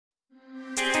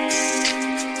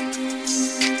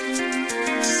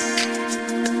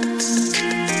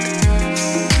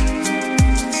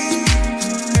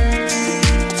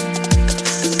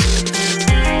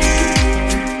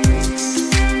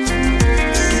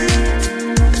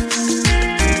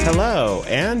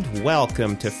and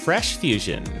welcome to Fresh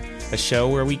Fusion, a show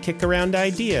where we kick around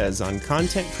ideas on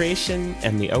content creation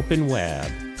and the open web.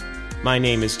 My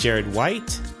name is Jared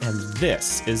White, and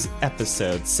this is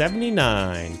episode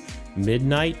 79,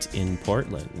 Midnight in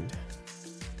Portland.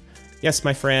 Yes,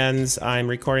 my friends, I'm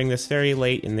recording this very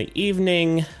late in the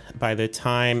evening. By the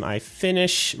time I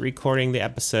finish recording the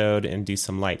episode and do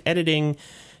some light editing,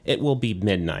 it will be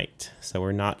midnight. So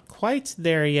we're not quite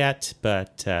there yet,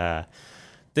 but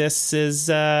this is,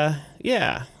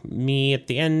 me at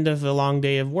the end of a long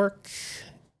day of work,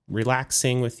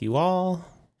 relaxing with you all,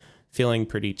 feeling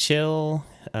pretty chill.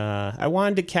 I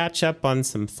wanted to catch up on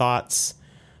some thoughts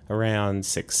around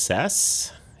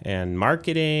success and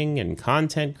marketing and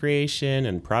content creation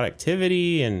and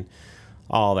productivity and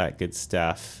all that good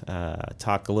stuff.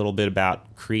 Talk a little bit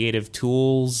about creative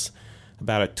tools,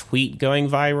 about a tweet going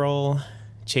viral,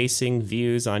 chasing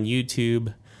views on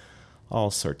YouTube, all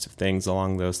sorts of things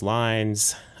along those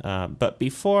lines. But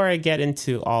before I get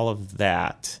into all of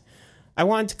that, I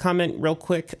wanted to comment real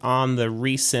quick on the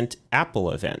recent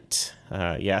Apple event.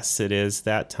 Yes, it is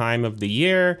that time of the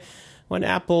year when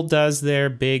Apple does their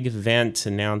big event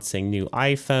announcing new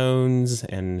iPhones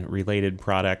and related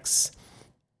products.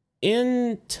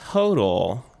 In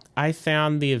total, I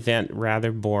found the event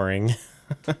rather boring.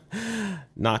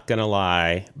 Not gonna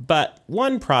lie. But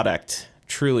one product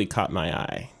truly caught my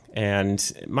eye. And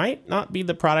it might not be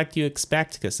the product you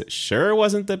expect, because it sure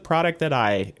wasn't the product that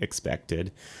I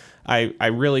expected. I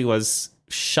really was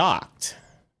shocked.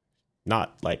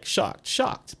 Not like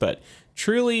shocked, but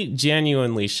truly,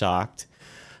 genuinely shocked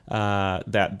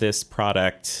that this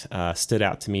product stood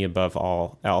out to me above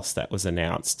all else that was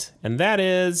announced. And that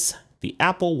is the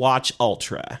Apple Watch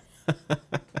Ultra.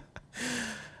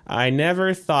 I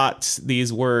never thought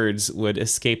these words would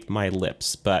escape my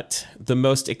lips, but the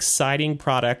most exciting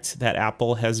product that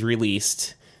Apple has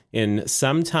released in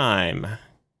some time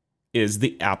is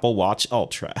the Apple Watch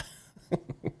Ultra.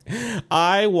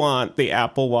 I want the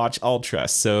Apple Watch Ultra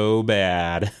so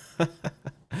bad.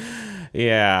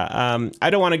 Yeah, I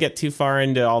don't want to get too far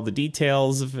into all the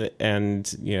details of it and,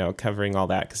 covering all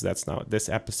that, because that's not what this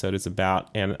episode is about.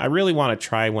 And I really want to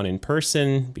try one in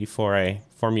person before I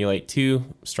formulate too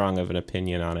strong of an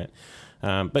opinion on it.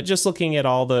 But just looking at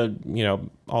all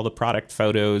the product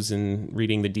photos and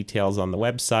reading the details on the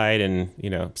website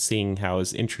and, seeing how it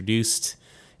was introduced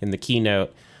in the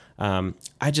keynote,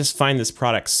 I just find this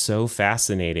product so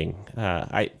fascinating.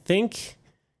 I think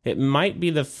it might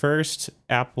be the first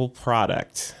Apple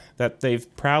product that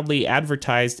they've proudly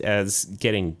advertised as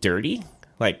getting dirty,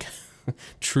 like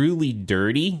truly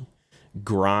dirty,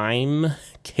 grime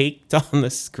caked on the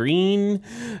screen.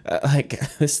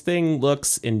 This thing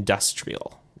looks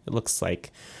industrial. It looks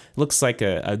like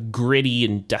a gritty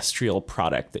industrial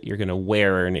product that you're going to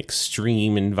wear in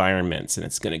extreme environments, and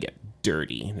it's going to get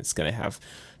dirty, and it's going to have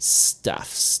stuff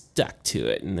stuck to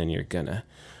it, and then you're going to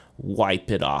wipe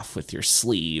it off with your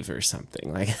sleeve or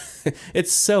something. Like,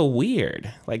 it's so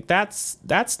weird. Like, that's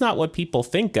not what people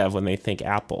think of when they think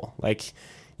Apple. Like,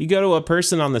 you go to a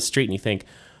person on the street and you think,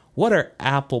 what are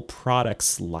Apple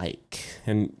products like?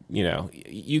 And,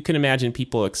 you can imagine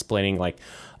people explaining like,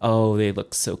 oh, they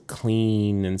look so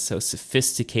clean and so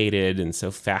sophisticated and so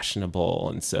fashionable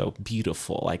and so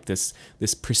beautiful, like this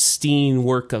pristine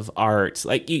work of art.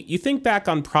 Like, you think back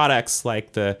on products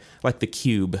like the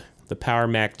Cube, the Power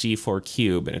Mac G4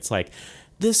 Cube, and it's like,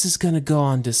 this is going to go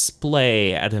on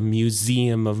display at a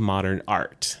museum of modern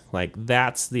art. Like,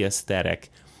 that's the aesthetic.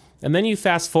 And then you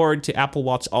fast forward to Apple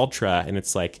Watch Ultra, and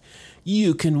it's like,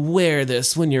 you can wear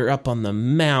this when you're up on the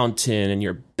mountain and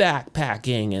you're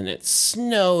backpacking and it's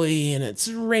snowy and it's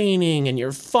raining and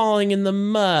you're falling in the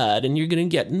mud and you're going to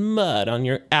get mud on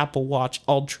your Apple Watch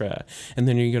Ultra, and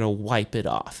then you're going to wipe it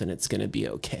off and it's going to be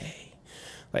okay.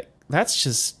 Like, that's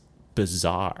just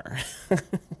bizarre.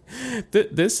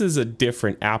 This is a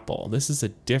different Apple. This is a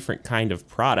different kind of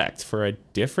product for a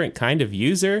different kind of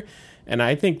user, and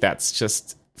I think that's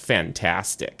just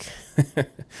fantastic.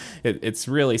 It's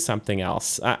really something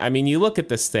else. I mean, you look at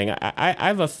this thing. I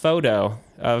have a photo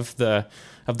of the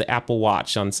Apple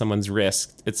Watch on someone's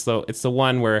wrist. It's the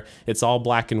one where it's all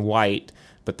black and white,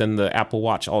 but then the Apple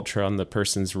Watch Ultra on the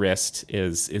person's wrist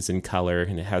is in color,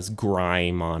 and it has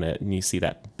grime on it. And you see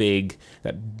that big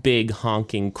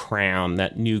honking crown,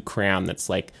 that new crown that's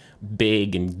like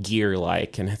big and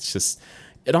gear-like. And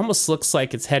it almost looks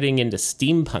like it's heading into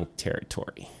steampunk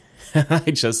territory.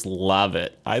 I just love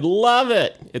it. I love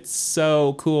it. It's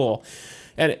so cool.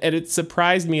 And it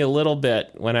surprised me a little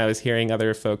bit when I was hearing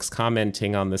other folks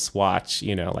commenting on this watch,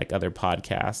 like other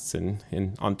podcasts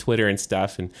and on Twitter and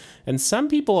stuff. And some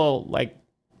people, like,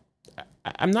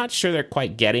 I'm not sure they're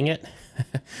quite getting it.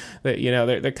 That, you know,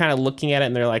 they're kind of looking at it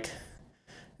and they're like,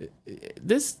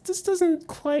 this doesn't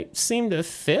quite seem to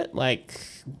fit like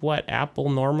what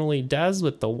Apple normally does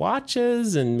with the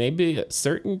watches, and maybe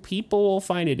certain people will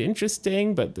find it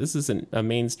interesting, but this isn't a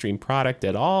mainstream product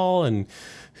at all, and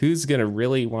who's gonna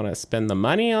really want to spend the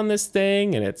money on this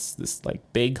thing? And it's this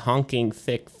like big honking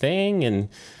thick thing, and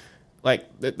like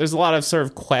there's a lot of sort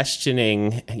of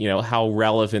questioning, you know, how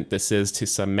relevant this is to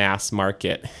some mass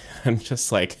market. I'm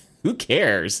just like, who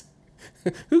cares?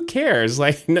 Who cares?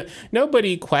 Like,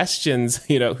 nobody questions,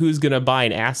 you know, who's going to buy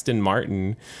an Aston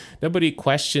Martin. Nobody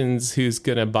questions who's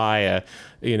going to buy a,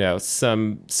 you know,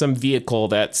 some vehicle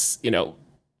that's, you know,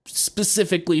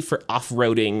 specifically for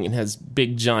off-roading and has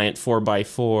big giant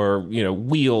 4x4, you know,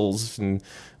 wheels. And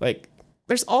like,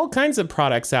 there's all kinds of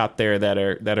products out there that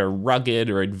are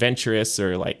rugged or adventurous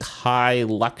or like high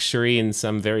luxury in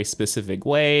some very specific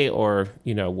way, or,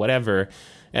 you know, whatever.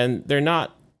 And they're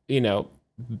not, you know,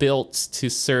 built to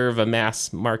serve a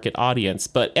mass market audience,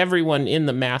 but everyone in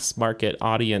the mass market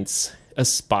audience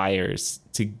aspires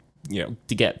to, you know,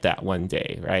 to get that one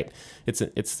day, right?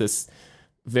 It's this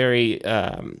very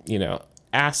you know,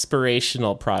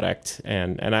 aspirational product,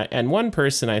 and one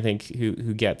person I think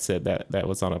who gets it, that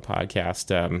was on a podcast,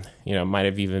 you know, might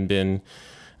have even been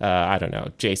I don't know,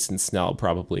 Jason Snell,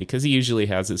 probably, because he usually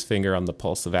has his finger on the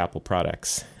pulse of Apple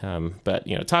products. But,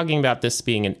 you know, talking about this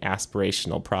being an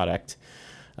aspirational product,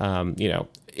 you know,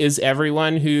 is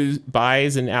everyone who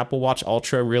buys an Apple Watch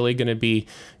Ultra really going to be,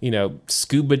 you know,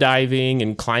 scuba diving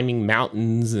and climbing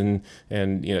mountains and,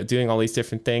 you know, doing all these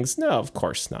different things? No, of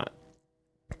course not.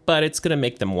 But it's going to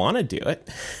make them want to do it.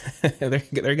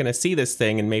 They're going to see this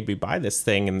thing and maybe buy this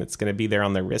thing, and it's going to be there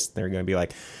on their wrist. They're going to be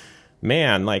like,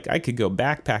 man, like I could go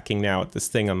backpacking now with this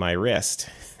thing on my wrist.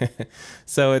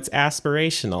 So it's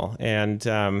aspirational. And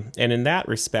in that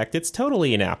respect, it's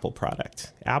totally an Apple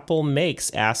product. Apple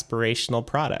makes aspirational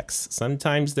products.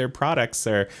 Sometimes their products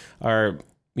are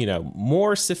you know,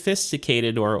 more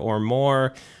sophisticated or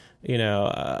more, you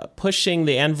know, pushing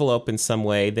the envelope in some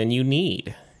way than you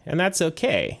need. And that's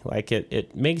okay. Like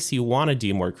it makes you want to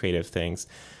do more creative things.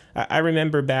 I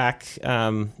remember back,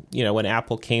 you know, when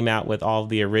Apple came out with all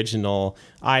the original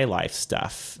iLife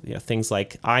stuff, you know, things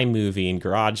like iMovie and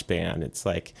GarageBand. It's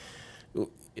like,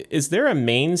 is there a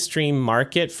mainstream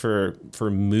market for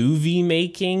movie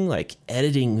making, like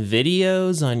editing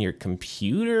videos on your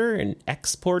computer and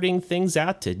exporting things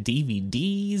out to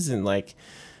DVDs? And like,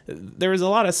 there was a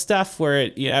lot of stuff where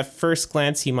at first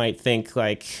glance you might think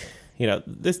like, you know,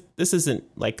 this isn't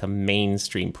like a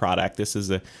mainstream product. This is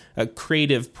a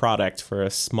creative product for a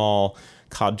small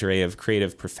cadre of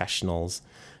creative professionals.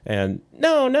 And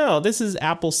no, this is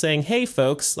Apple saying, hey,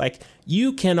 folks, like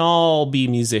you can all be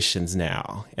musicians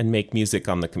now and make music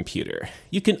on the computer.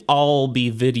 You can all be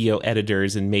video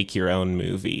editors and make your own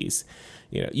movies.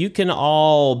 You know, you can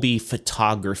all be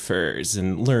photographers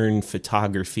and learn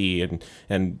photography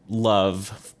and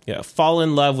love, you know, fall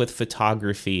in love with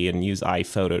photography and use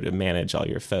iPhoto to manage all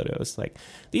your photos. Like,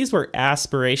 these were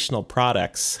aspirational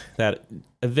products that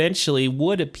eventually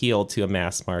would appeal to a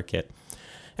mass market.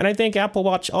 And I think Apple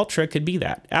Watch Ultra could be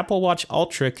that. Apple Watch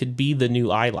Ultra could be the new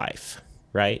iLife,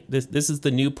 right? This is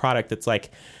the new product that's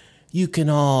like, you can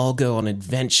all go on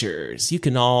adventures. You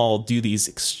can all do these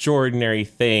extraordinary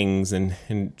things and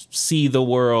see the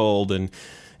world and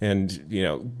you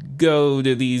know, go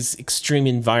to these extreme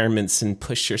environments and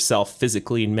push yourself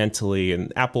physically and mentally,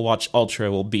 and Apple Watch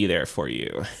Ultra will be there for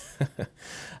you.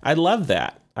 I love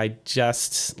that. I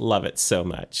just love it so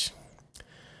much.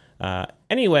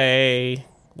 Anyway,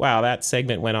 wow, that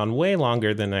segment went on way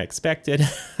longer than I expected.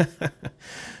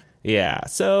 Yeah,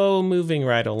 so moving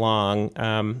right along,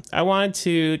 I wanted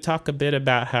to talk a bit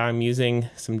about how I'm using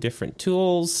some different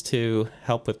tools to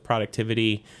help with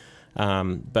productivity.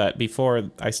 But before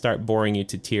I start boring you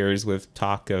to tears with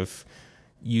talk of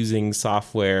using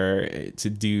software to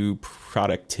do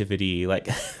productivity, like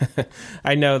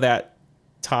I know that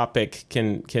topic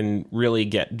can really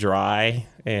get dry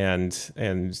and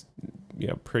you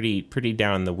know, pretty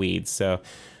down in the weeds. So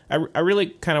I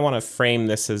really kind of want to frame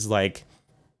this as like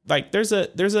there's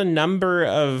a number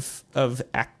of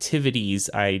activities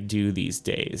I do these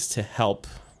days to help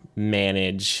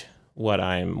manage what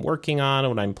I'm working on,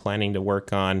 what I'm planning to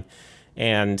work on.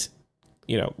 And,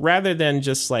 you know, rather than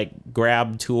just like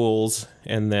grab tools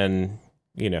and then,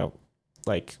 you know,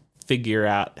 like figure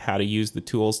out how to use the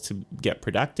tools to get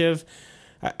productive,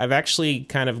 I've actually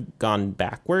kind of gone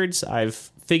backwards. I've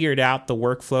figured out the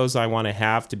workflows I want to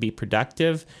have to be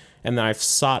productive, and then I've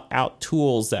sought out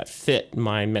tools that fit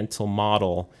my mental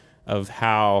model of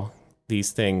how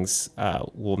these things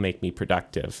will make me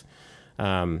productive.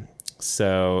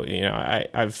 So,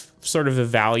 I've sort of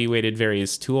evaluated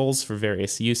various tools for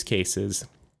various use cases,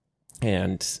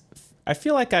 and I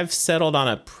feel like I've settled on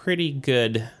a pretty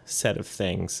good set of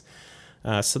things.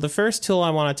 So the first tool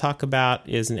I want to talk about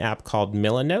is an app called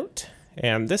Milanote,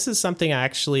 and this is something I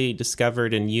actually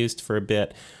discovered and used for a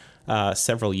bit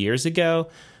several years ago,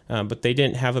 but they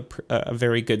didn't have a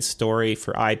very good story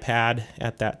for iPad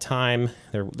at that time.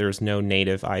 There's no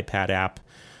native iPad app.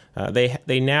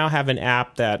 They now have an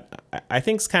app that I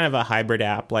think is kind of a hybrid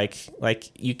app.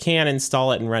 Like you can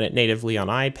install it and run it natively on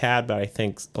iPad, but I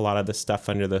think a lot of the stuff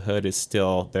under the hood is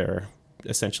still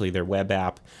essentially their web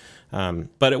app.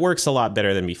 But it works a lot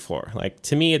better than before. Like,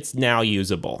 to me, it's now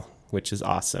usable, which is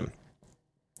awesome.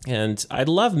 And I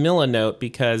love Milanote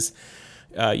because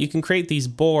you can create these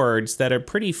boards that are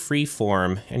pretty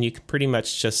free-form, and you can pretty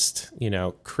much just,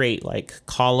 create like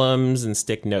columns and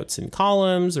stick notes in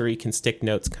columns, or you can stick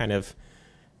notes kind of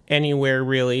anywhere,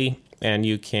 really. And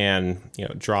you can,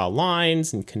 draw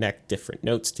lines and connect different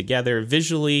notes together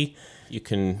visually. You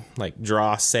can like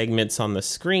draw segments on the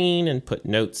screen and put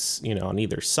notes, on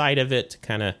either side of it to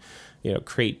kind of,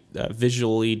 create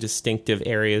visually distinctive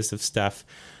areas of stuff.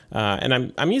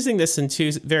 And I'm using this in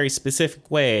two very specific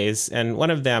ways. And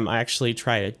one of them I actually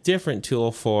tried a different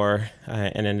tool for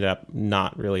and ended up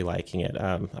not really liking it.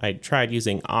 I tried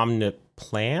using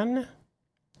Omniplan.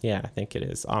 Yeah, I think it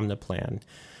is Omniplan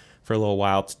for a little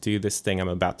while to do this thing I'm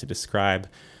about to describe.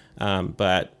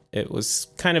 But it was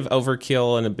kind of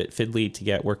overkill and a bit fiddly to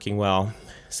get working well.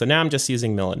 So now I'm just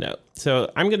using Milanote.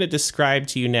 So I'm going to describe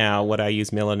to you now what I use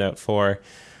Milanote for.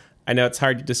 I know it's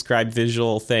hard to describe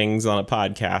visual things on a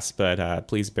podcast, but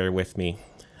please bear with me.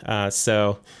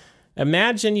 So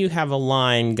imagine you have a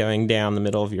line going down the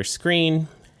middle of your screen,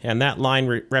 and that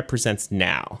line represents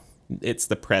now. It's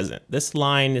the present. This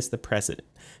line is the present.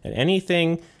 And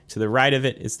anything to the right of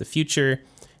it is the future,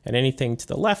 and anything to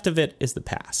the left of it is the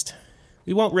past.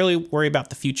 We won't really worry about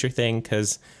the future thing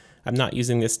because I'm not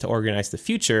using this to organize the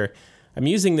future. I'm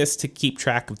using this to keep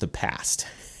track of the past.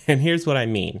 And here's what I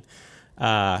mean.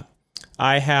 I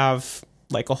have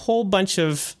like a whole bunch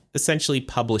of essentially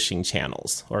publishing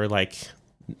channels, or like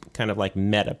kind of like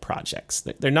meta projects.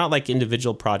 They're not like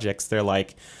individual projects. They're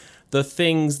like the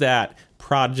things that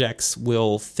projects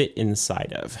will fit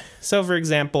inside of. So for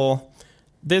example,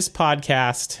 this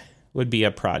podcast would be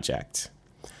a project.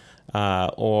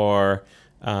 Or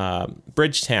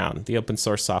Bridgetown, the open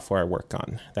source software I work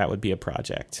on, that would be a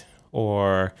project.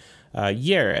 Or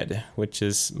Yared, which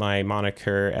is my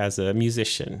moniker as a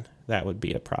musician, that would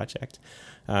be a project.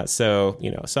 So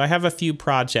I have a few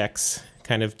projects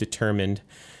kind of determined,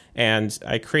 and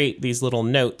I create these little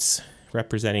notes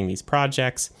representing these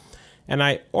projects, and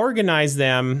I organize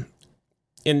them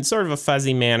in sort of a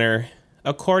fuzzy manner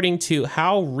according to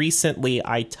how recently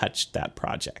I touched that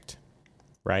project.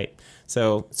 Right?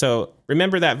 So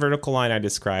remember that vertical line I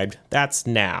described? That's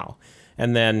now.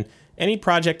 And then any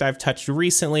project I've touched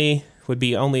recently would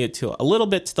be only to a little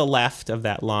bit to the left of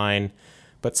that line,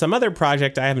 but some other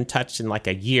project I haven't touched in like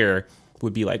a year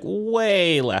would be like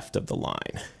way left of the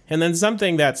line. And then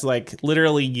something that's like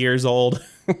literally years old,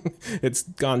 it's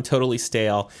gone totally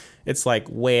stale, it's like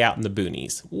way out in the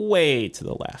boonies, way to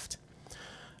the left.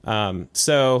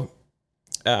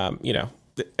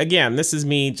 Again, this is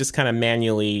me just kind of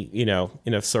manually,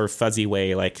 in a sort of fuzzy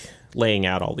way, like laying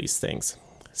out all these things.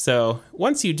 So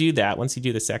once you do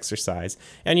this exercise,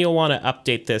 and you'll want to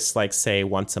update this, like say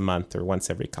once a month or once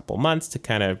every couple months to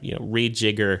kind of,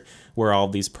 rejigger where all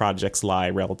these projects lie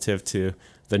relative to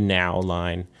the now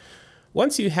line.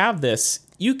 Once you have this,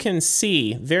 you can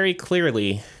see very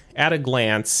clearly at a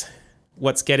glance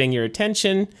what's getting your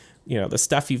attention, the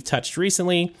stuff you've touched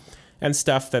recently, and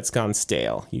stuff that's gone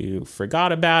stale. You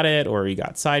forgot about it, or you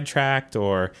got sidetracked,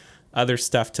 or other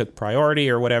stuff took priority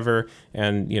or whatever.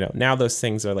 And, now those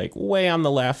things are like way on the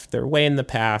left. They're way in the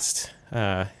past.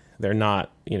 They're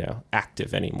not,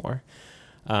 active anymore.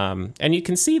 And you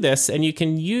can see this, and you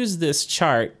can use this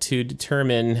chart to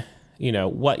determine,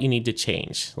 what you need to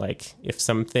change. Like if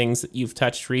some things that you've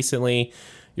touched recently,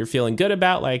 you're feeling good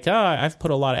about, like, I've put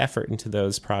a lot of effort into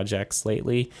those projects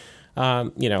lately.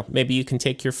 Maybe you can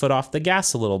take your foot off the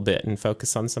gas a little bit and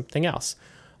focus on something else.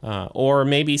 Or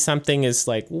maybe something is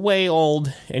like way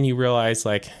old and you realize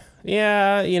like,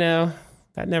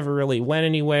 that never really went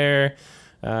anywhere.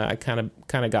 I kind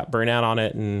of got burnt out on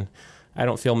it and I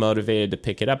don't feel motivated to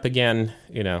pick it up again.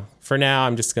 For now,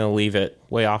 I'm just going to leave it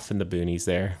way off in the boonies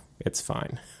there. It's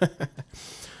fine.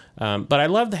 But I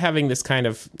love having this kind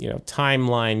of,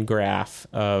 timeline graph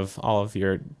of all of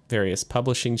your various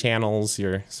publishing channels,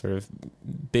 your sort of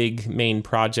big main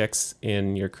projects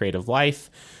in your creative life.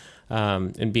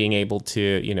 and being able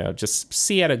to, just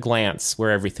see at a glance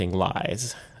where everything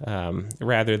lies,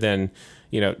 rather than,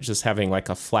 just having like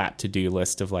a flat to-do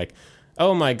list of like,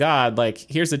 oh my God, like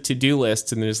here's a to-do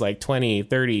list and there's like 20,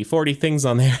 30, 40 things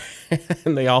on there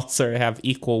and they all sort of have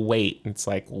equal weight. And it's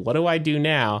like, what do I do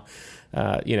now?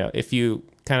 If you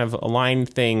kind of align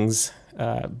things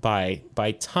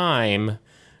by time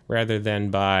rather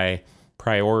than by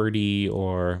priority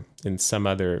or in some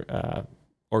other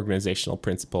organizational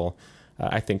principle,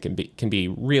 I think can be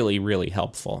really, really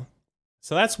helpful.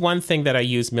 So that's one thing that I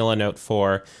use Milanote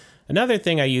for. Another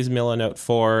thing I use Milanote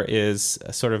for is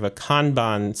a sort of a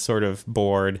Kanban sort of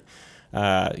board,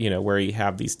 where you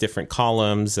have these different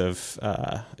columns of,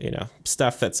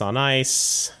 stuff that's on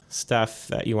ice, stuff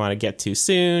that you want to get to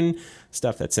soon,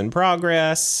 stuff that's in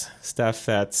progress, stuff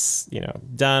that's,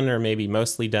 done or maybe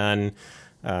mostly done,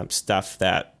 stuff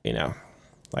that,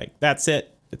 like that's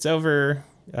it, it's over.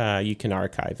 You can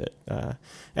archive it.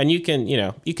 And you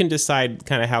can decide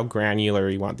kind of how granular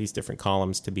you want these different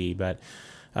columns to be. But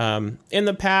in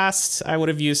the past, I would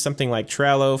have used something like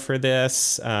Trello for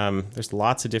this. There's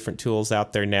lots of different tools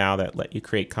out there now that let you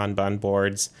create Kanban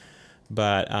boards.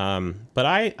 But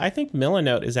I think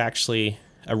Milanote is actually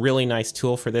a really nice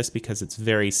tool for this because it's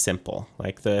very simple.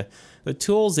 Like the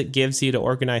tools it gives you to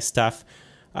organize stuff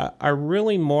are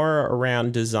really more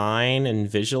around design and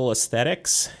visual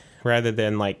aesthetics rather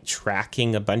than like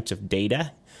tracking a bunch of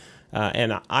data.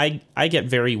 And I get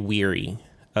very weary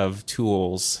of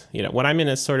tools. When I'm in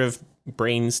a sort of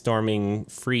brainstorming,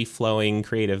 free-flowing,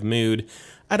 creative mood,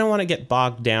 I don't want to get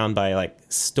bogged down by like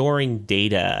storing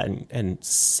data and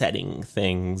setting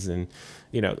things and,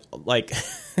 like,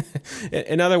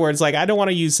 in other words, like I don't want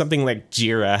to use something like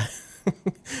Jira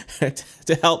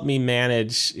to help me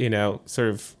manage, sort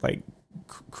of like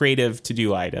creative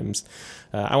to-do items.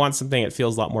 I want something that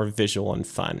feels a lot more visual and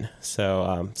fun.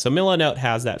 So Milanote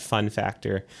has that fun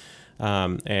factor.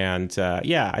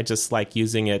 I just like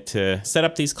using it to set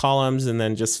up these columns and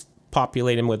then just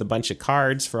populate them with a bunch of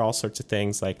cards for all sorts of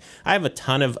things. Like I have a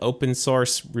ton of open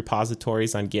source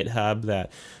repositories on GitHub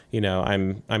that,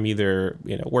 I'm either,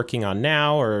 working on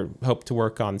now or hope to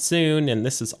work on soon. And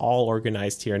this is all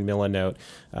organized here in Milanote.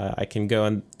 I can go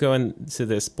into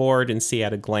this board and see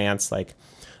at a glance, like,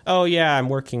 oh yeah, I'm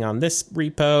working on this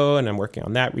repo and I'm working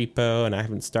on that repo and I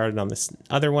haven't started on this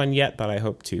other one yet, but I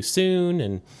hope to soon.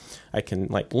 And I can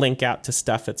like link out to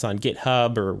stuff that's on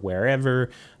GitHub or wherever.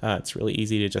 It's really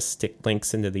easy to just stick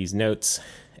links into these notes.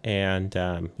 And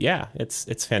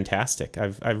it's fantastic.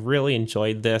 I've really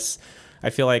enjoyed this. I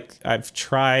feel like I've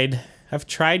tried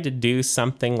to do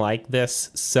something like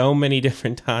this so many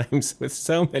different times with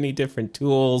so many different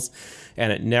tools,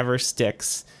 and it never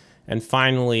sticks. And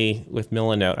finally, with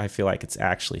Milanote, I feel like it's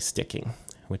actually sticking,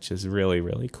 which is really,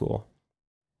 really cool.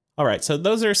 All right, so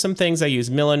those are some things I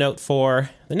use Milanote for.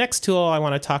 The next tool I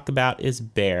want to talk about is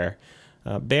Bear.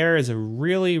 Bear is a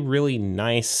really, really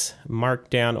nice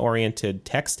Markdown-oriented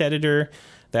text editor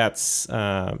that's,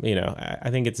 I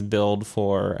think it's built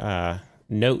for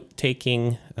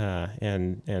note-taking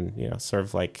and sort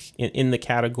of like in the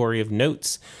category of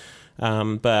notes.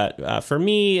 But for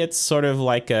me, it's sort of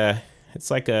like a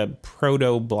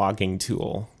proto-blogging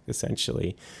tool,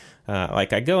 essentially.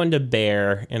 Like I go into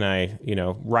Bear and I,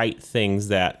 write things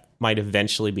that might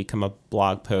eventually become a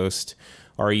blog post,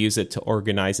 or I use it to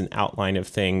organize an outline of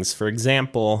things. For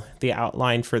example, the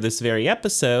outline for this very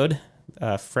episode,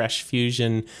 Fresh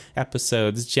Fusion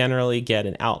episodes generally get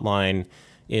an outline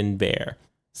in Bear.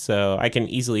 So I can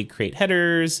easily create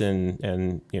headers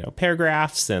and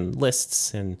paragraphs and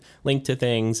lists and link to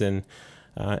things. And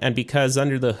because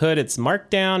under the hood it's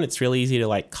Markdown, it's really easy to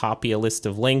like copy a list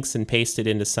of links and paste it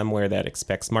into somewhere that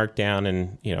expects Markdown,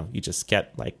 and you just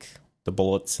get like the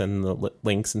bullets and the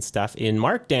links and stuff in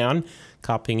Markdown,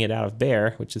 copying it out of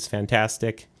Bear, which is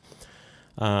fantastic.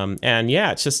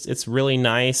 It's really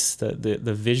nice.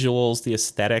 The visuals, the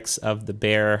aesthetics of the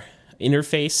Bear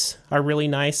interface are really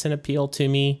nice and appeal to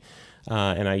me.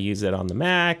 And I use it on the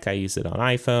Mac, I use it on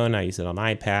iPhone, I use it on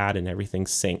iPad, and everything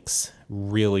syncs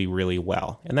really, really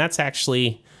well. And that's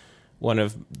actually one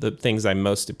of the things I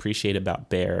most appreciate about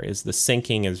Bear is the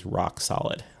syncing is rock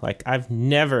solid. Like I've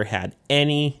never had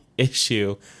any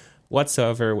issue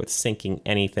whatsoever with syncing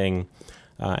anything.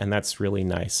 And that's really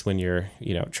nice when you're,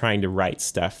 trying to write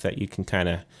stuff that you can kind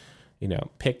of,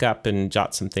 pick up and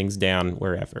jot some things down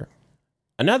wherever.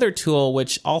 Another tool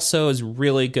which also is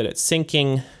really good at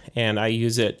syncing, and I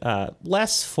use it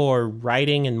less for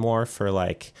writing and more for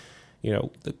like,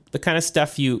 the kind of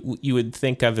stuff you would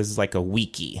think of as like a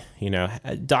wiki,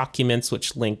 documents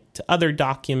which link to other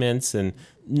documents and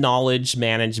knowledge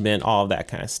management, all of that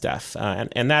kind of stuff.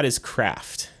 And that is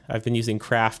Craft. I've been using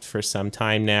Craft for some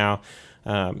time now.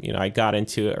 I got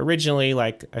into it originally,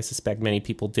 like I suspect many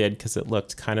people did, because it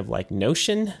looked kind of like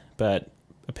Notion, but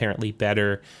apparently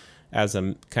better as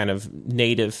a kind of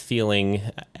native feeling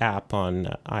app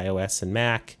on iOS and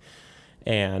Mac.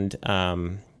 And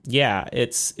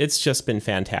it's just been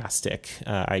fantastic.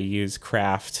 I use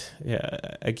Craft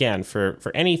again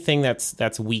for anything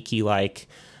that's wiki like.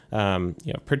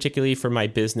 Particularly for my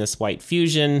business White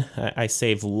Fusion, I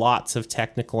save lots of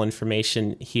technical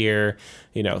information here.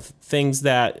 Things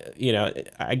that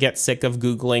I get sick of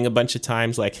Googling a bunch of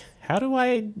times, like how do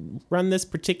I run this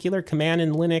particular command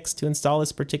in Linux to install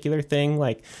this particular thing?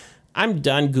 Like, I'm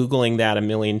done Googling that a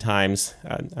million times,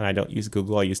 and I don't use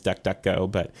Google, I use DuckDuckGo,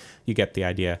 but you get the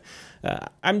idea.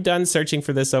 I'm done searching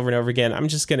for this over and over again. I'm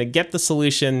just going to get the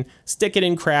solution, stick it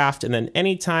in Craft, and then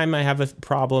anytime I have a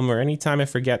problem or anytime I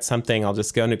forget something, I'll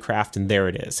just go into Craft, and there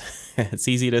it is. It's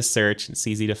easy to search, it's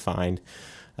easy to find.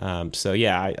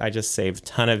 I just saved a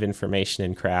ton of information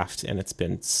in Craft, and it's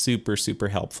been super, super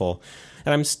helpful.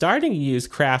 And I'm starting to use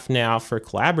Craft now for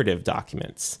collaborative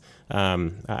documents. I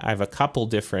have a couple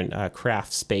different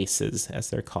Craft spaces, as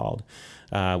they're called,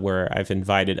 where I've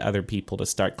invited other people to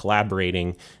start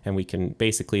collaborating, and we can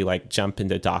basically like jump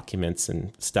into documents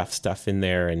and stuff in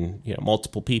there, and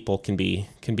multiple people can be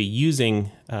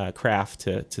using Craft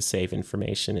to save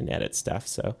information and edit stuff.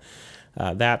 So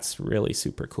that's really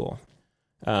super cool.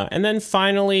 And then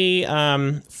finally,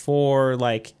 for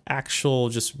like actual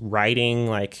just writing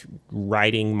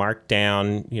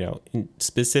Markdown,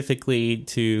 specifically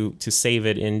to save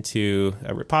it into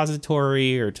a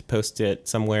repository or to post it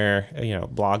somewhere,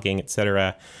 blogging,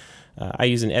 etc. I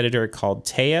use an editor called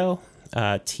Taio,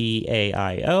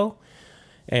 Taio.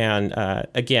 And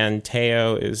again,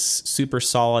 Taio is super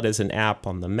solid as an app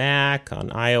on the Mac, on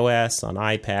iOS, on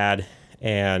iPad.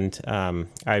 And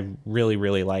I really,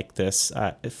 really like this.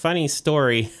 Funny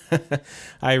story,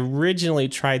 I originally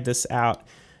tried this out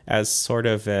as sort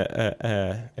of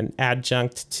an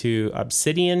adjunct to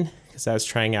Obsidian, because I was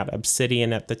trying out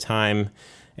Obsidian at the time.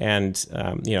 And,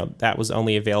 that was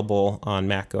only available on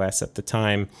macOS at the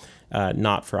time,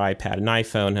 not for iPad and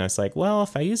iPhone. And I was like, well,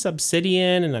 if I use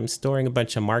Obsidian and I'm storing a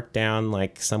bunch of Markdown,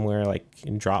 like somewhere like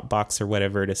in Dropbox or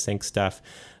whatever to sync stuff,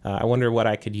 I wonder what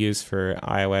I could use for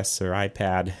iOS or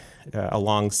iPad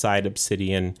alongside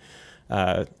Obsidian.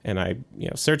 And I,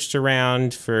 searched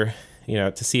around for,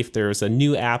 to see if there was a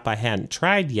new app I hadn't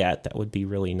tried yet that would be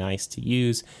really nice to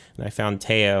use. And I found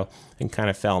Taio and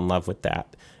kind of fell in love with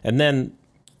that. And then,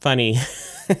 funny,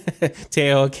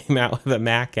 Taio came out with a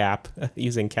Mac app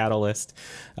using Catalyst,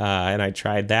 and I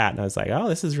tried that, and I was like, oh,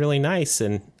 this is really nice.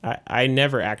 And I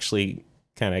never actually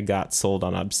kind of got sold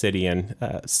on Obsidian.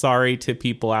 Sorry to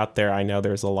people out there. I know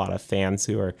there's a lot of fans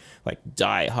who are like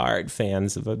diehard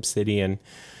fans of Obsidian,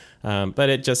 but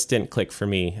it just didn't click for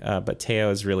me. But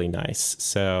Taio is really nice.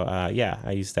 So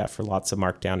I use that for lots of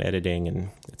Markdown editing, and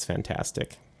it's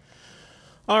fantastic.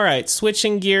 All right,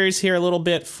 switching gears here a little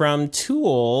bit from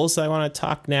tools, I want to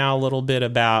talk now a little bit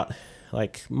about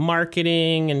like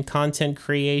marketing and content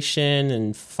creation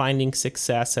and finding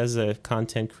success as a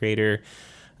content creator.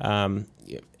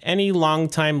 Any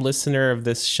longtime listener of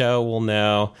this show will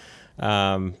know,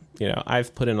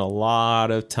 I've put in a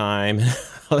lot of time,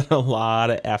 a lot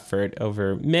of effort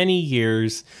over many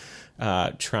years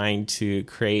trying to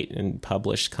create and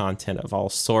publish content of all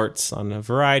sorts on a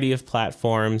variety of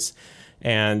platforms.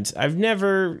 And I've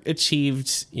never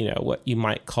achieved, what you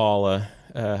might call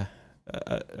a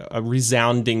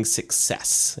resounding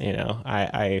success.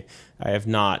 I have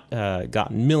not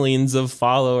gotten millions of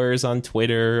followers on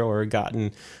Twitter or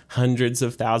gotten hundreds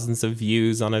of thousands of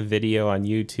views on a video on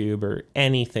YouTube or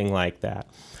anything like that.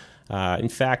 In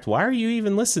fact, why are you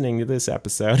even listening to this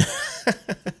episode?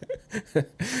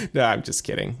 No, I'm just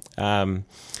kidding.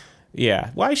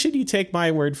 Why should you take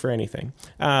my word for anything?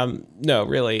 No,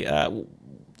 really.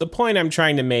 The point I'm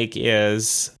trying to make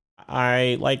is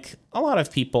I, like a lot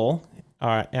of people,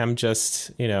 am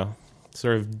just,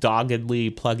 sort of doggedly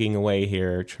plugging away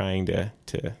here, trying to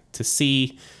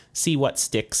see what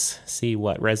sticks, see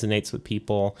what resonates with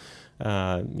people,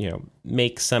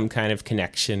 make some kind of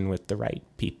connection with the right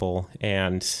people.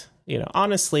 And,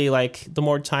 honestly, like the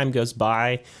more time goes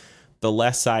by, the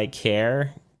less I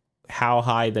care how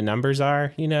high the numbers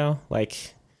are,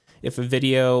 like if a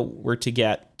video were to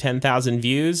get 10,000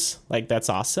 views, like that's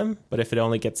awesome. But if it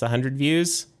only gets 100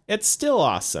 views, it's still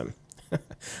awesome.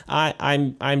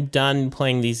 I'm done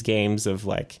playing these games of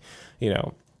like,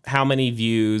 how many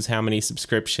views, how many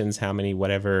subscriptions, how many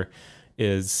whatever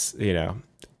is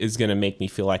going to make me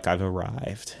feel like I've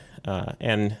arrived.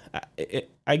 And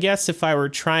I guess if I were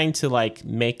trying to like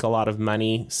make a lot of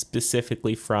money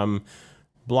specifically from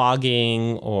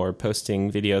blogging or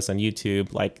posting videos on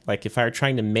YouTube, like if I were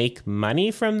trying to make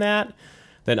money from that,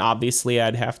 then obviously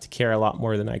I'd have to care a lot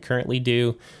more than I currently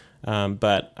do.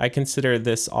 But I consider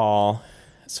this all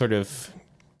sort of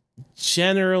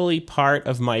generally part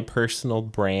of my personal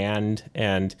brand.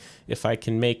 And if I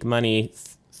can make money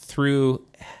through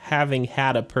having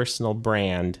had a personal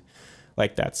brand,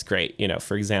 like that's great. You know,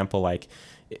 for example, like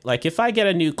if I get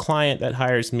a new client that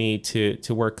hires me to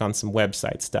work on some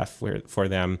website stuff for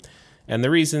them, and the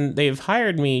reason they've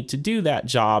hired me to do that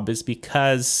job is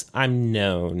because I'm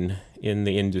known in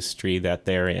the industry that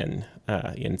they're in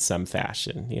some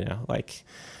fashion, you know, like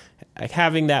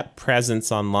having that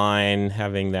presence online,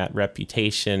 having that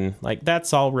reputation, like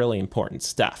that's all really important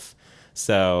stuff.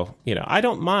 So, you know, I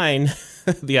don't mind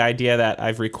the idea that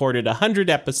I've recorded 100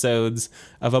 episodes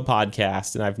of a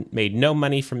podcast and I've made no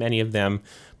money from any of them.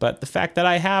 But the fact that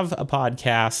I have a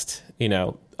podcast, you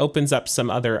know, opens up some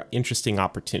other interesting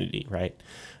opportunity, right?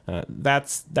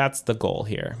 That's the goal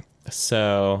here.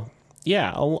 So,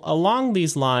 yeah, along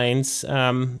these lines,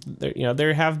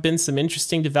 there have been some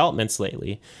interesting developments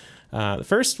lately. The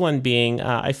first one being,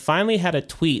 I finally had a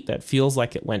tweet that feels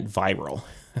like it went viral.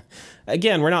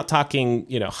 Again, we're not talking,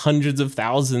 you know, hundreds of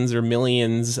thousands or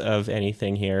millions of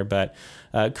anything here, but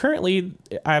currently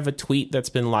I have a tweet that's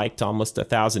been liked almost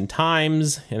 1,000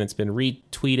 times, and it's been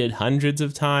retweeted hundreds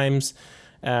of times,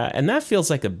 and that feels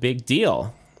like a big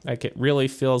deal. Like it really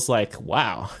feels like,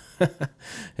 wow,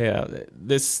 yeah,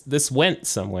 this went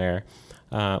somewhere.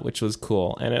 Which was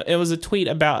cool. And it was a tweet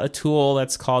about a tool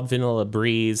that's called Vanilla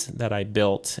Breeze that I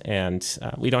built. And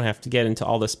we don't have to get into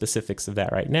all the specifics of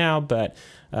that right now, but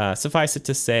suffice it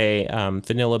to say,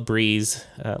 Vanilla Breeze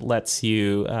lets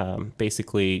you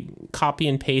basically copy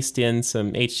and paste in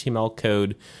some HTML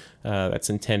code that's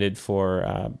intended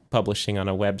for publishing on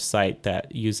a website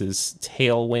that uses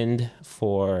Tailwind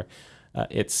for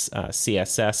its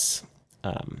CSS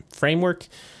framework.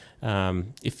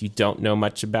 If you don't know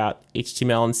much about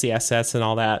HTML and CSS and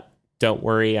all that, don't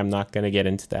worry. I'm not going to get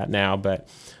into that now, but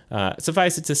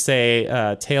suffice it to say,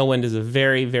 Tailwind is a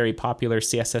very, very popular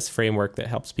CSS framework that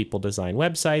helps people design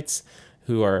websites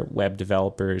who are web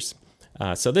developers.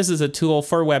 So this is a tool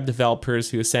for web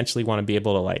developers who essentially want to be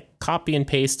able to like copy and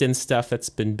paste in stuff that's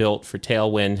been built for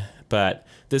Tailwind, but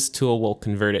this tool will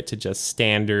convert it to just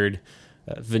standard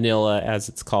vanilla, as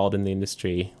it's called in the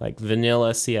industry, like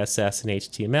vanilla CSS and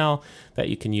HTML that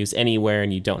you can use anywhere,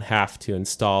 and you don't have to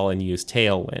install and use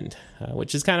Tailwind,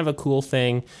 which is kind of a cool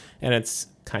thing, and it's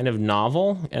kind of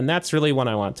novel, and that's really what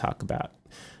I want to talk about.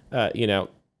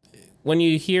 When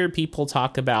you hear people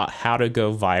talk about how to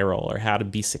go viral or how to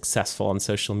be successful on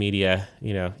social media,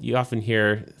 you know, you often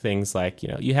hear things like, you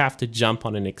know, you have to jump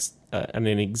on an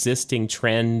existing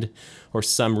trend or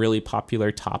some really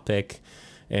popular topic,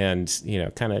 and, you know,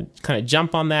 kind of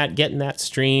jump on that, get in that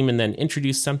stream, and then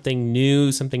introduce something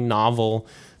new, something novel,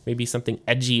 maybe something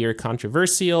edgy or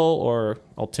controversial, or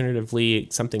alternatively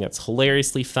something that's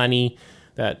hilariously funny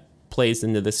that plays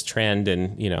into this trend,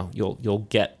 and, you know, you'll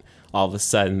get all of a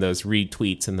sudden those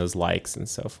retweets and those likes and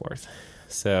so forth.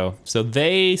 So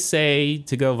they say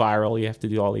to go viral, you have to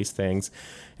do all these things,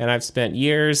 and I've spent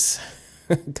years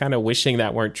kind of wishing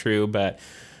that weren't true, but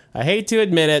I hate to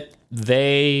admit it.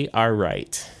 They are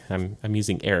right. I'm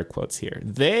using air quotes here.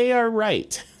 They are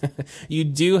right. You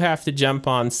do have to jump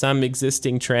on some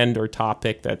existing trend or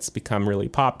topic that's become really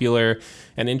popular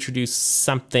and introduce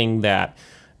something that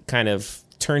kind of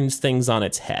turns things on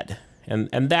its head.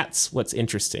 And that's what's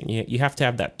interesting. You have to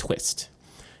have that twist.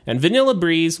 And Vanilla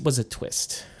Breeze was a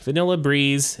twist. Vanilla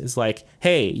Breeze is like,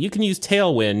 hey, you can use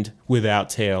Tailwind without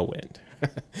Tailwind.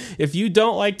 If you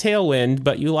don't like Tailwind,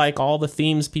 but you like all the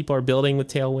themes people are building with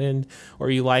Tailwind,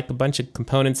 or you like a bunch of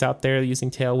components out there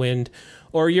using Tailwind,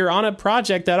 or you're on a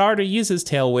project that already uses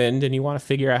Tailwind and you want to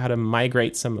figure out how to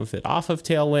migrate some of it off of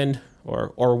Tailwind,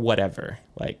 or whatever.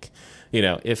 Like, you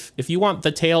know, if you want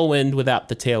the Tailwind without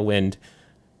the Tailwind,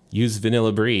 use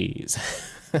Vanilla Breeze.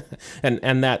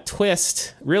 and that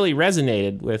twist really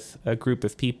resonated with a group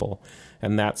of people,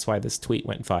 and that's why this tweet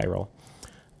went viral.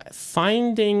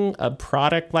 Finding a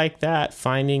product like that,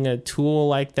 finding a tool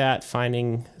like that,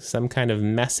 finding some kind of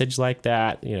message like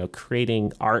that, you know,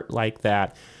 creating art like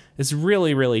that is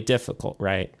really, really difficult,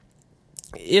 right?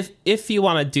 If you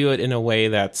want to do it in a way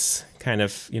that's kind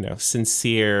of, you know,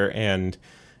 sincere and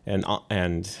I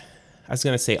was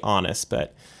going to say honest,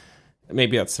 but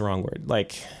maybe that's the wrong word.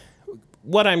 Like,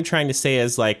 what I'm trying to say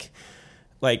is like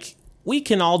we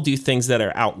can all do things that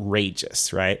are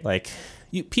outrageous, right? Like,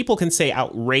 people can say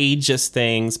outrageous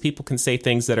things. People can say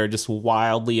things that are just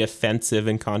wildly offensive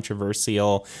and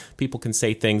controversial. People can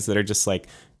say things that are just like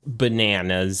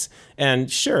bananas.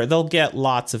 And sure, they'll get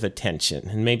lots of attention.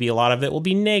 And maybe a lot of it will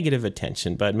be negative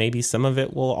attention, but maybe some of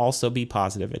it will also be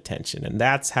positive attention. And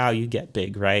that's how you get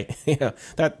big, right?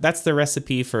 That's the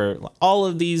recipe for all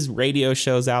of these radio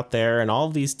shows out there and all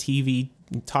of these TV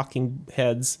talking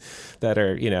heads that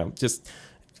are, just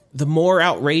the more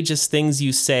outrageous things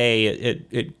you say,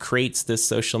 it creates this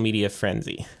social media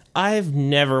frenzy. I've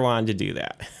never wanted to do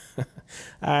that.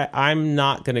 I'm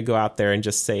not going to go out there and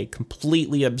just say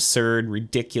completely absurd,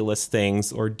 ridiculous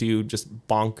things or do just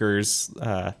bonkers,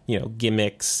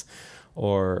 gimmicks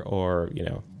or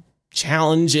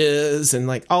challenges and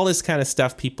like all this kind of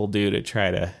stuff people do to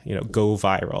try to, go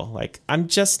viral. Like, I'm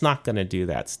just not going to do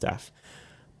that stuff.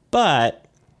 But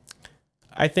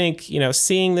I think,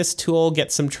 seeing this tool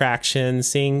get some traction,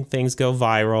 seeing things go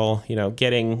viral,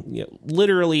 getting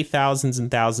literally thousands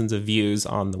and thousands of views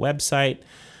on the website,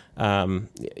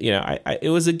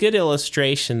 it was a good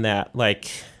illustration that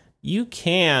like you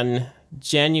can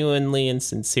genuinely and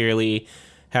sincerely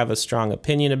have a strong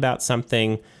opinion about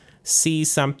something, see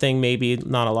something maybe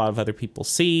not a lot of other people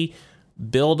see,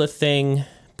 build a thing,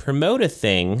 promote a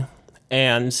thing,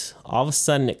 and all of a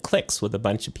sudden it clicks with a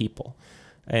bunch of people.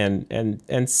 And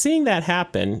seeing that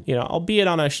happen, albeit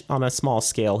on a small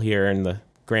scale here in the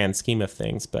grand scheme of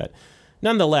things, but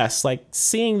nonetheless, like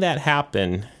seeing that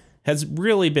happen has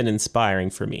really been inspiring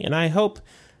for me. And I hope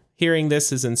hearing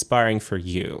this is inspiring for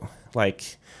you.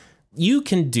 Like, you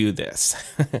can do this.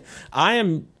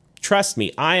 Trust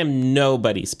me, I am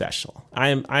nobody special.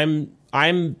 I'm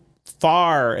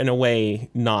far and away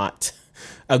not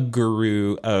a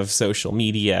guru of social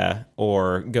media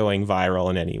or going viral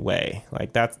in any way.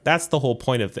 Like that's the whole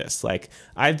point of this. Like,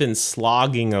 I've been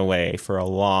slogging away for a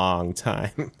long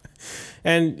time.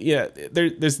 And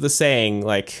there's the saying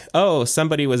like, oh,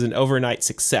 somebody was an overnight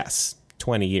success,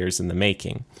 20 years in the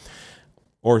making,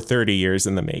 or 30 years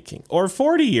in the making, or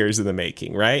 40 years in the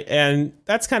making, right? And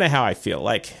that's kind of how I feel.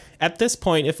 Like, at this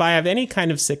point, if I have any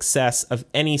kind of success of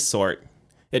any sort,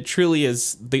 it truly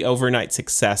is the overnight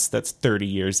success that's 30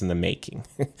 years in the making.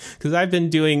 Because I've been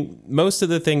doing most of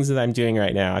the things that I'm doing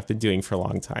right now, I've been doing for a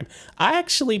long time. I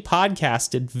actually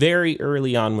podcasted very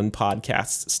early on when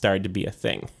podcasts started to be a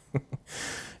thing.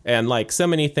 And like so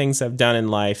many things I've done in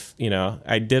life,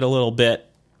 I did a little bit,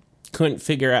 couldn't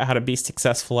figure out how to be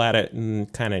successful at it,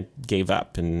 and kind of gave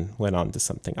up and went on to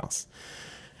something else.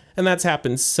 And that's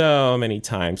happened so many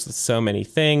times with so many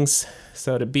things.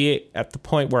 So to be at the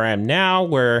point where I am now,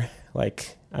 where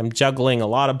like I'm juggling a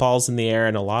lot of balls in the air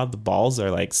and a lot of the balls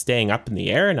are like staying up in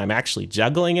the air and I'm actually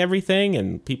juggling everything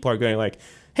and people are going like,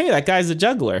 hey, that guy's a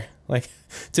juggler. Like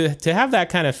to have that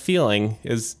kind of feeling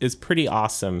is pretty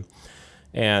awesome.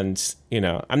 And,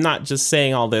 I'm not just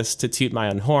saying all this to toot my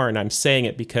own horn. I'm saying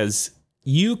it because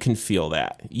you can feel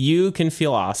that. You can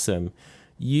feel awesome.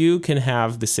 You can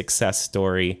have the success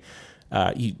story.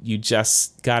 You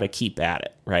just got to keep at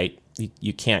it, right?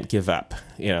 You can't give up.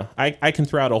 I can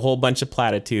throw out a whole bunch of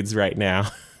platitudes right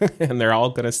now, and they're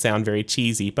all going to sound very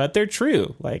cheesy, but they're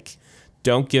true. Like,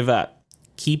 don't give up.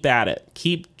 Keep at it.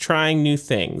 Keep trying new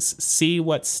things. See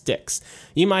what sticks.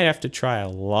 You might have to try a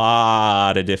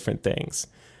lot of different things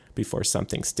before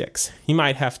something sticks. You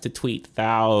might have to tweet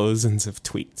thousands of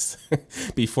tweets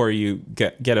before you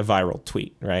get a viral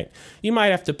tweet, right? You might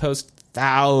have to post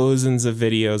thousands of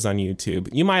videos on YouTube.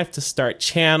 You might have to start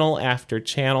channel after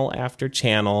channel after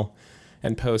channel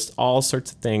and post all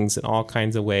sorts of things in all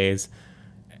kinds of ways.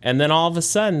 And then all of a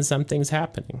sudden, something's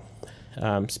happening.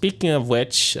 Speaking of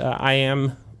which, I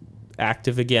am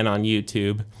active again on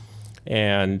YouTube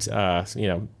and,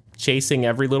 chasing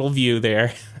every little view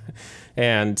there.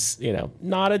 And,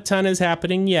 not a ton is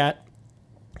happening yet,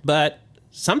 but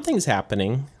something's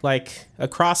happening. Like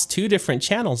across 2 different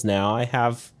channels now, I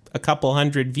have a couple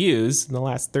hundred views in the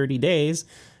last 30 days,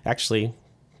 actually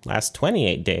last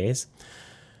 28 days.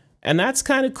 And that's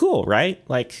kind of cool, right?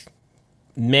 Like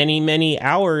many, many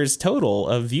hours total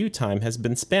of view time has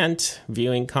been spent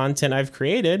viewing content I've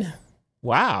created.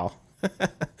 Wow.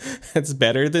 It's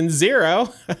better than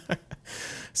 0.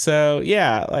 So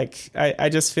yeah, like I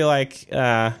just feel like,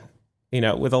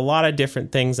 with a lot of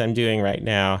different things I'm doing right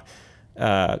now,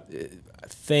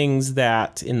 things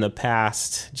that in the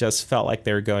past just felt like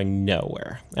they were going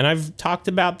nowhere. And I've talked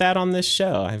about that on this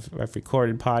show. I've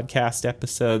recorded podcast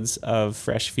episodes of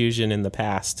Fresh Fusion in the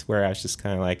past where I was just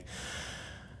kind of like,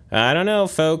 I don't know,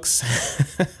 folks.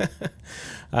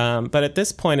 But at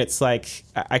this point, it's like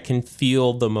I can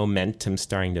feel the momentum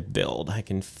starting to build. I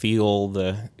can feel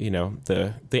the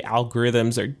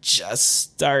algorithms are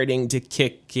just starting to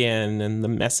kick in, and the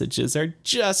messages are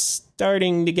just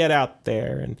starting to get out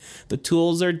there, and the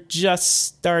tools are just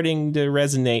starting to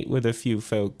resonate with a few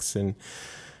folks, and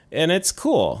it's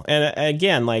cool. And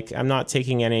again, like, I'm not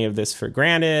taking any of this for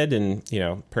granted, and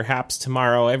perhaps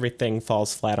tomorrow everything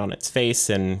falls flat on its face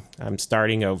and I'm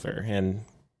starting over, and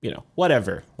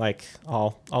whatever. Like,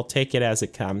 I'll take it as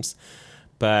it comes.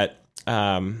 But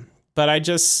I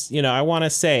just, I want to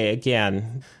say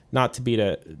again, not to beat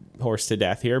a horse to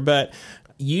death here, but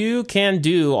you can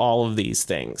do all of these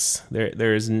things.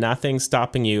 There's nothing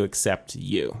stopping you except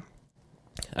you.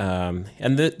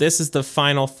 And this is the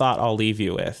final thought I'll leave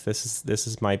you with. This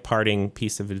is my parting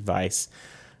piece of advice.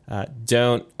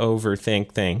 Don't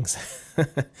overthink things.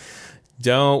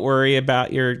 Don't worry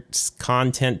about your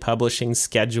content publishing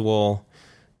schedule.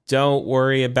 Don't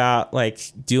worry about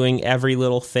like doing every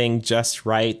little thing just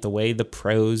right, the way the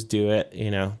pros do it.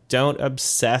 Don't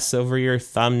obsess over your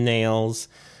thumbnails.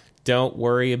 Don't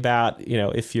worry about,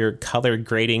 if your color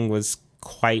grading was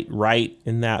quite right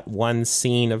in that one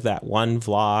scene of that one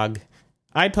vlog.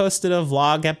 I posted a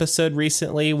vlog episode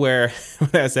recently where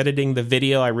when I was editing the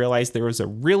video, I realized there was a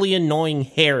really annoying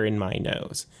hair in my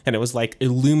nose, and it was like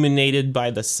illuminated by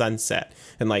the sunset.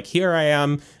 And like, here I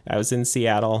am, I was in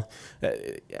Seattle.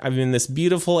 I'm in this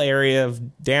beautiful area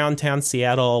of downtown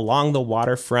Seattle along the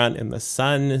waterfront, and the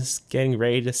sun is getting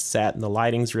ready to set and the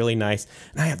lighting's really nice.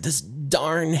 And I have this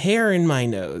darn hair in my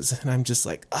nose, and I'm just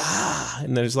like,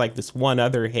 and there's like this one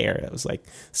other hair that was like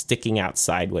sticking out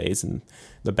sideways and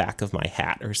the back of my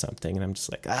hat or something, and I'm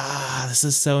just like, this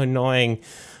is so annoying,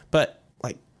 but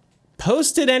like,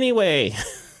 post it anyway.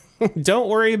 Don't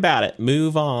worry about it.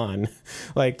 Move on.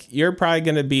 Like, you're probably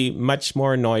going to be much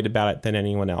more annoyed about it than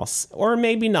anyone else, or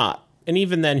maybe not. And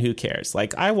even then, who cares?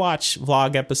 Like, I watch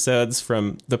vlog episodes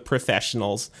from the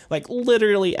professionals, like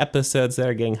literally episodes that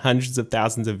are getting hundreds of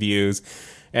thousands of views.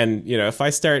 And, if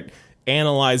I start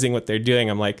analyzing what they're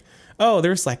doing, I'm like, oh,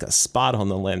 there's like a spot on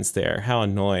the lens there. How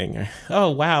annoying. Or, oh,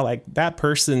 wow, like that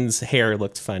person's hair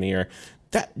looked funny. Or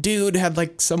that dude had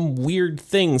like some weird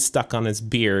thing stuck on his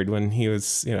beard when he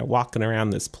was, walking around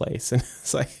this place. And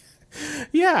it's like,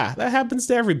 yeah, that happens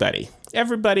to everybody.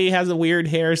 Everybody has a weird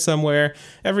hair somewhere.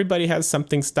 Everybody has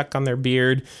something stuck on their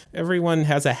beard. Everyone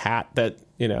has a hat that,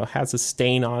 has a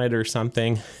stain on it or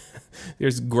something.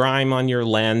 There's grime on your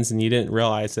lens and you didn't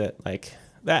realize it. Like,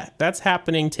 that's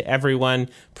happening to everyone,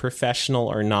 professional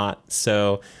or not.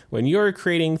 So when you're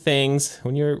creating things,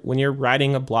 when you're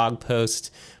writing a blog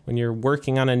post, when you're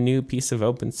working on a new piece of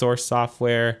open source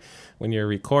software, when you're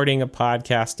recording a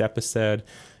podcast episode,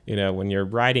 when you're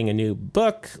writing a new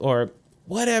book or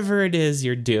whatever it is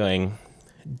you're doing,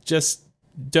 just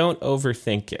don't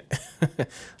overthink it.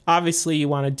 Obviously, you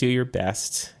want to do your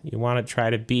best. You want to try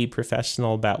to be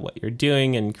professional about what you're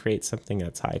doing and create something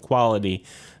that's high quality.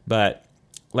 But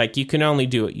like, you can only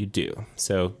do what you do.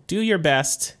 So do your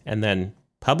best and then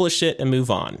publish it and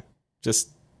move on. Just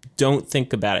don't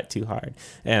think about it too hard.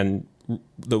 And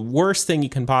the worst thing you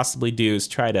can possibly do is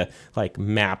try to like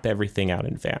map everything out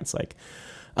in advance. Like,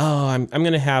 oh, I'm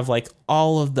going to have like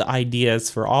all of the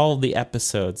ideas for all of the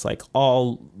episodes, like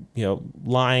all,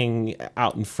 lying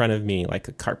out in front of me like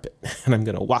a carpet. And I'm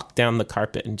going to walk down the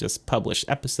carpet and just publish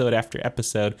episode after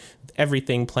episode, with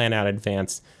everything planned out in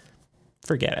advance.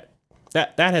 Forget it.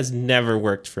 That has never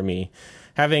worked for me.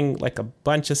 Having like a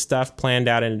bunch of stuff planned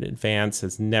out in advance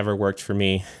has never worked for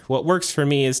me. What works for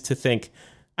me is to think,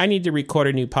 I need to record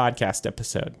a new podcast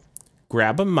episode.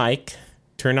 Grab a mic,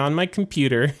 turn on my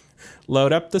computer,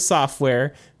 load up the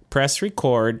software, press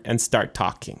record, and start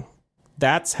talking.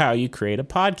 That's how you create a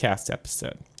podcast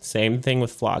episode. Same thing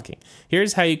with vlogging.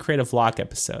 Here's how you create a vlog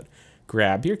episode.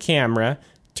 Grab your camera,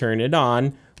 turn it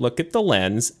on, look at the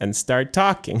lens, and start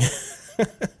talking.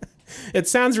 It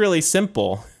sounds really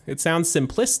simple. It sounds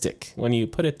simplistic when you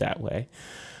put it that way,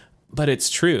 but it's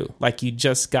true. Like, you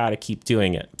just got to keep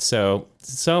doing it. So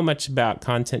much about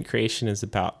content creation is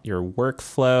about your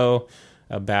workflow,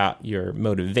 about your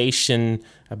motivation,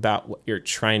 about what you're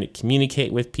trying to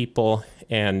communicate with people.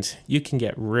 And you can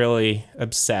get really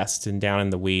obsessed and down in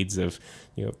the weeds of,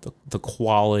 the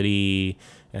quality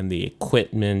and the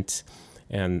equipment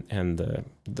and the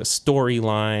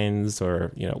storylines,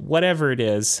 or whatever it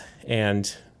is,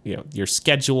 and your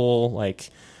schedule. Like,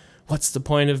 what's the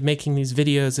point of making these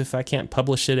videos if I can't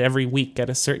publish it every week at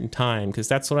a certain time, because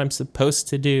that's what I'm supposed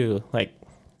to do? Like,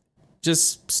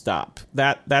 just stop.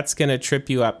 That's gonna trip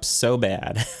you up so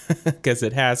bad, because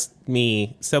it has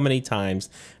me so many times,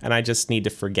 and I just need to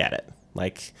forget it.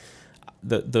 Like,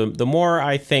 the more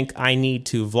I think I need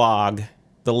to vlog,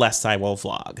 the less I will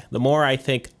vlog. The more I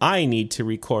think I need to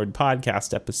record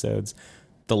podcast episodes,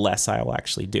 the less I will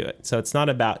actually do it. So it's not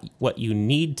about what you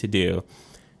need to do.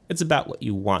 It's about what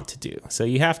you want to do. So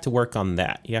you have to work on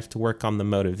that. You have to work on the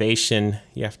motivation.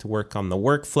 You have to work on the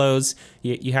workflows.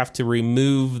 You have to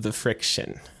remove the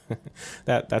friction.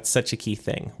 That's such a key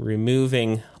thing.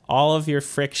 Removing all of your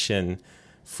friction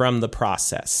from the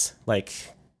process.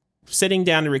 Like sitting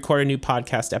down to record a new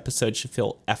podcast episode should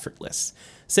feel effortless.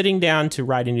 Sitting down to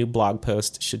write a new blog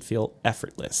post should feel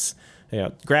effortless.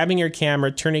 Grabbing your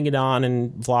camera, turning it on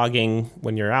and vlogging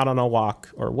when you're out on a walk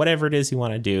or whatever it is you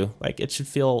want to do, like it should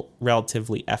feel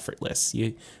relatively effortless.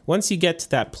 Once you get to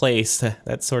that place,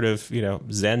 that sort of,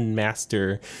 Zen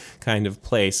master kind of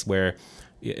place where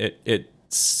it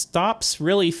stops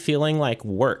really feeling like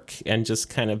work and just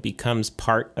kind of becomes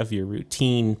part of your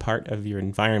routine, part of your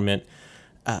environment,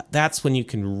 that's when you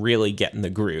can really get in the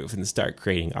groove and start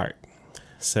creating art.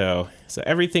 So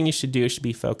everything you should do should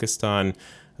be focused on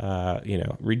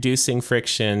reducing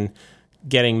friction,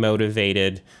 getting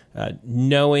motivated,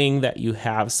 knowing that you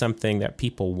have something that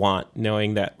people want,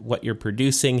 knowing that what you're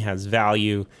producing has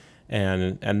value,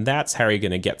 and that's how you're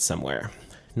going to get somewhere.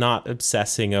 Not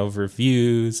obsessing over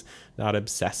views, not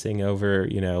obsessing over,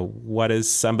 what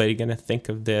is somebody going to think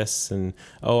of this? And,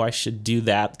 I should do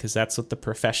that because that's what the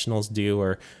professionals do.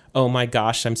 Or, oh my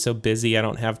gosh, I'm so busy, I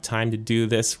don't have time to do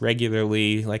this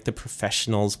regularly like the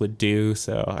professionals would do,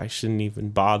 so I shouldn't even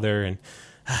bother. And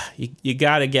you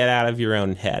got to get out of your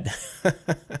own head.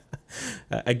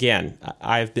 Again,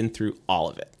 I've been through all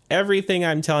of it. Everything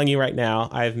I'm telling you right now,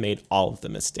 I've made all of the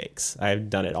mistakes. I've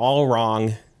done it all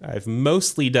wrong. I've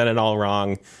mostly done it all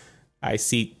wrong. I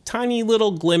see tiny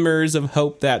little glimmers of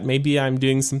hope that maybe I'm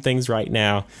doing some things right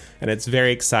now, and it's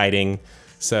very exciting.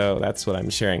 So that's what I'm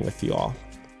sharing with you all.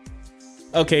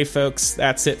 Okay, folks,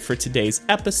 that's it for today's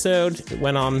episode. It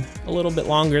went on a little bit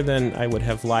longer than I would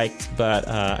have liked, but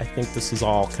I think this was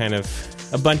all kind of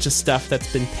a bunch of stuff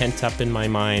that's been pent up in my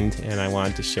mind, and I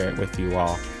wanted to share it with you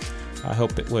all. I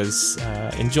hope it was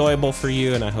enjoyable for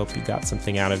you, and I hope you got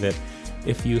something out of it.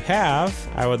 If you have,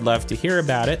 I would love to hear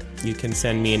about it. You can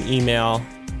send me an email,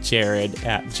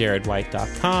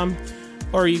 jared@jaredwhite.com,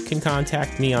 or you can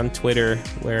contact me on Twitter,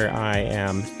 where I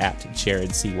am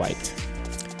 @JaredCWhite.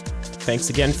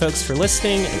 Thanks again, folks, for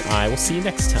listening, and I will see you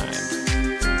next time.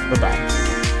 Bye-bye.